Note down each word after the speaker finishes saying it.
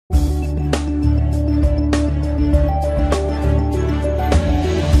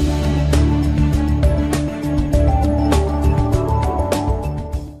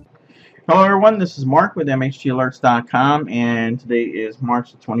Hello everyone, this is Mark with MHTalerts.com, and today is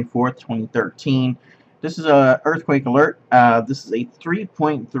March the 24th, 2013. This is a earthquake alert. This is a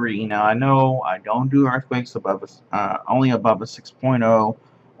 3.3. Now I know I don't do earthquakes above only above a 6.0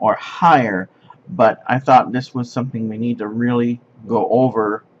 or higher, but I thought this was something we need to really go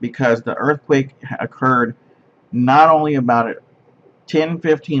over because the earthquake occurred not only about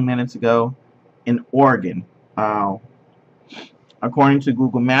 10-15 minutes ago in Oregon. According to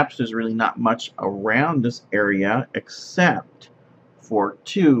Google Maps, there's really not much around this area except for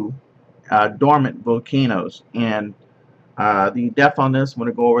two dormant volcanoes. And the depth on this, I'm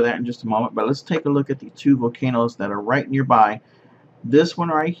going to go over that in just a moment. But let's take a look at the two volcanoes that are right nearby. This one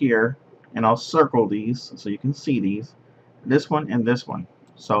right here, and I'll circle these so you can see these. This one and this one.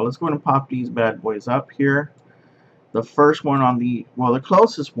 So let's go ahead and pop these bad boys up here. The first one on the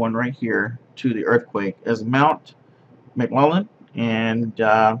closest one right here to the earthquake is Mount McMullen. And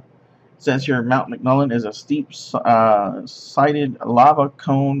since here Mount McMullen is a steep sided lava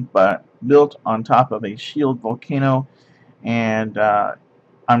cone but built on top of a shield volcano, and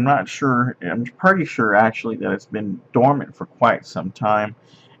I'm not sure, I'm pretty sure actually that it's been dormant for quite some time.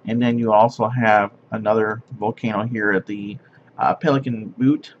 And then you also have another volcano here at the Pelican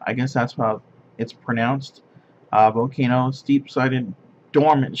Butte, I guess that's how it's pronounced, volcano, steep sided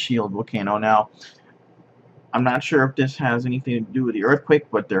dormant shield volcano. Now I'm not sure if this has anything to do with the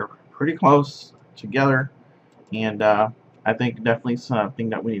earthquake, but they're pretty close together, and I think definitely something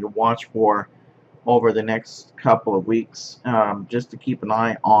that we need to watch for over the next couple of weeks, just to keep an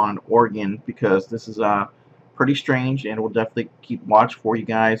eye on Oregon, because this is pretty strange, and we'll definitely keep watch for you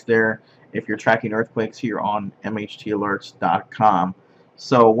guys there if you're tracking earthquakes here on MHTalerts.com.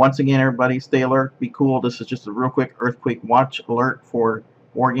 So once again, everybody, stay alert, be cool. This is just a real quick earthquake watch alert for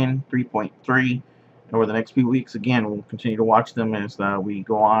Oregon 3.3. Over the next few weeks. Again, we'll continue to watch them as we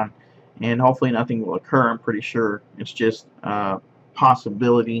go on, and hopefully nothing will occur. I'm pretty sure it's just a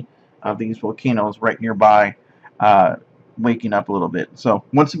possibility of these volcanoes right nearby waking up a little bit. So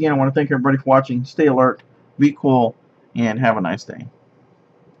once again, I want to thank everybody for watching. Stay alert, be cool, and have a nice day.